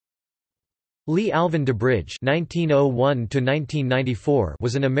Lee Alvin DuBridge (1901–1994)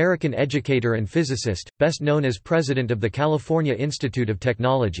 was an American educator and physicist, best known as president of the California Institute of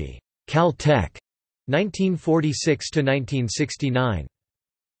Technology, Caltech, 1946–1969.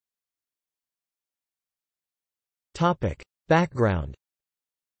 Topic: Background.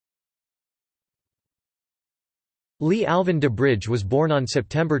 Lee Alvin DuBridge was born on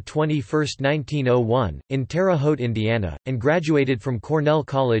September 21, 1901, in Terre Haute, Indiana, and graduated from Cornell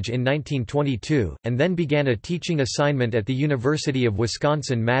College in 1922, and then began a teaching assignment at the University of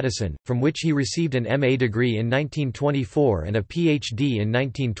Wisconsin-Madison, from which he received an MA degree in 1924 and a Ph.D. in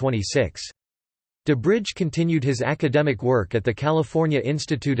 1926. DuBridge continued his academic work at the California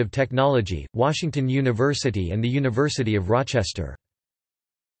Institute of Technology, Washington University and the University of Rochester.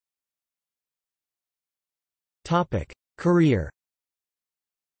 Career.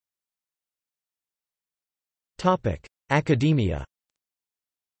 Academia.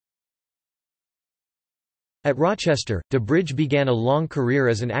 At Rochester, DuBridge began a long career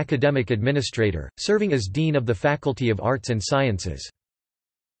as an academic administrator, serving as Dean of the Faculty of Arts and Sciences.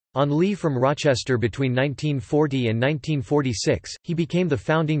 On leave from Rochester between 1940 and 1946, he became the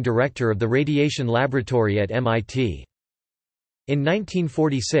founding director of the Radiation Laboratory at MIT. In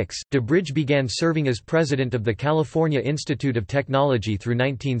 1946, DuBridge began serving as president of the California Institute of Technology through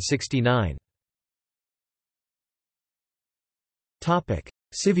 1969.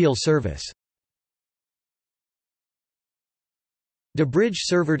 Civil service. DuBridge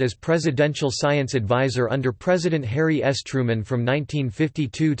served as Presidential Science Advisor under President Harry S. Truman from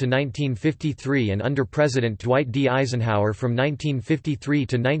 1952 to 1953 and under President Dwight D. Eisenhower from 1953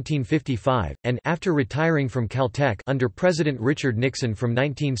 to 1955, and after retiring from Caltech under President Richard Nixon from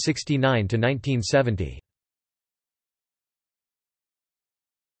 1969 to 1970.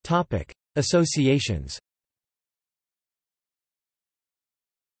 Associations.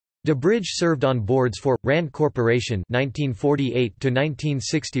 DuBridge served on boards for Rand Corporation (1948 to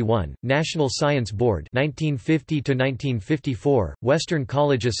 1961), National Science Board (1950 to 1954), Western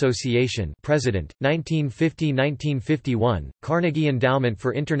College Association President (1950–1951), Carnegie Endowment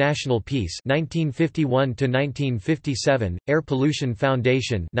for International Peace (1951 to 1957), Air Pollution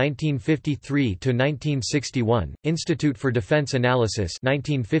Foundation (1953 to 1961), Institute for Defense Analysis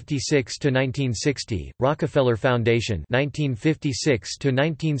 (1956 to 1960), Rockefeller Foundation (1956 to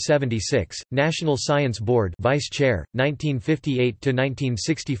 1976), National Science Board Vice Chair,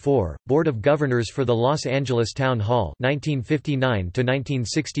 1958–1964, Board of Governors for the Los Angeles Town Hall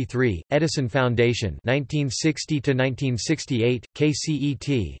 1959–1963, Edison Foundation 1960–1968,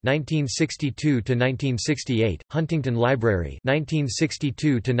 KCET 1962–1968, Huntington Library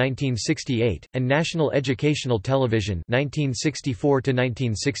 1962–1968, and National Educational Television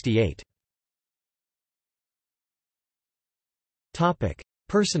 1964–1968.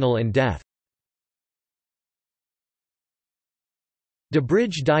 Personal and death.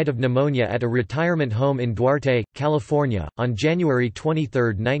 DuBridge died of pneumonia at a retirement home in Duarte, California, on January 23,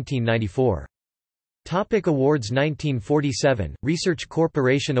 1994. Awards. 1947, Research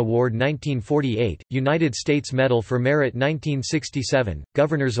Corporation Award. 1948, United States Medal for Merit. 1967,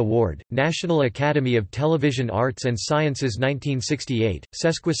 Governor's Award, National Academy of Television Arts and Sciences. 1968,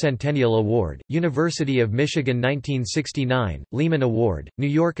 Sesquicentennial Award, University of Michigan. 1969, Lehman Award, New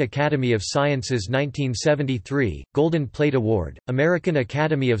York Academy of Sciences. 1973, Golden Plate Award, American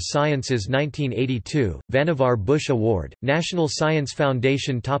Academy of Sciences. 1982, Vannevar Bush Award, National Science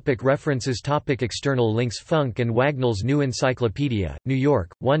Foundation. References. External links. Funk and Wagnall's New Encyclopedia, New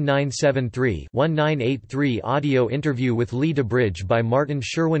York, 1973-1983. Audio interview with Lee DuBridge by Martin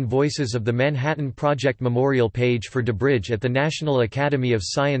Sherwin. Voices of the Manhattan Project memorial page for DuBridge at the National Academy of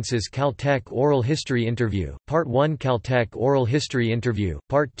Sciences. Caltech Oral History Interview, Part 1. Caltech Oral History Interview,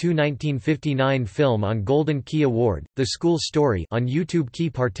 Part 2. 1959 Film on Golden Key Award, The School Story on YouTube. Key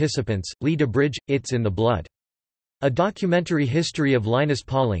participants, Lee DuBridge, It's in the Blood. A documentary history of Linus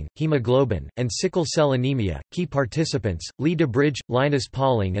Pauling, hemoglobin, and sickle cell anemia. Key participants, Lee DuBridge, Linus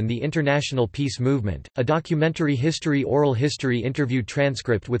Pauling and the International Peace Movement. A documentary history. Oral history interview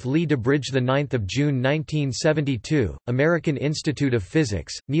transcript with Lee DuBridge 9 June 1972, American Institute of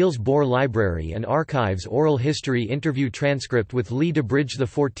Physics, Niels Bohr Library and Archives. Oral history interview transcript with Lee DuBridge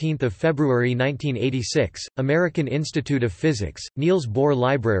 14 February 1986, American Institute of Physics, Niels Bohr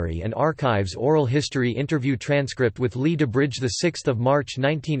Library and Archives. Oral history interview transcript with Lee DuBridge 6 March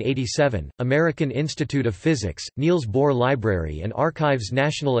 1987, American Institute of Physics, Niels Bohr Library and Archives.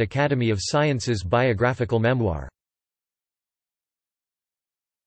 National Academy of Sciences. Biographical memoir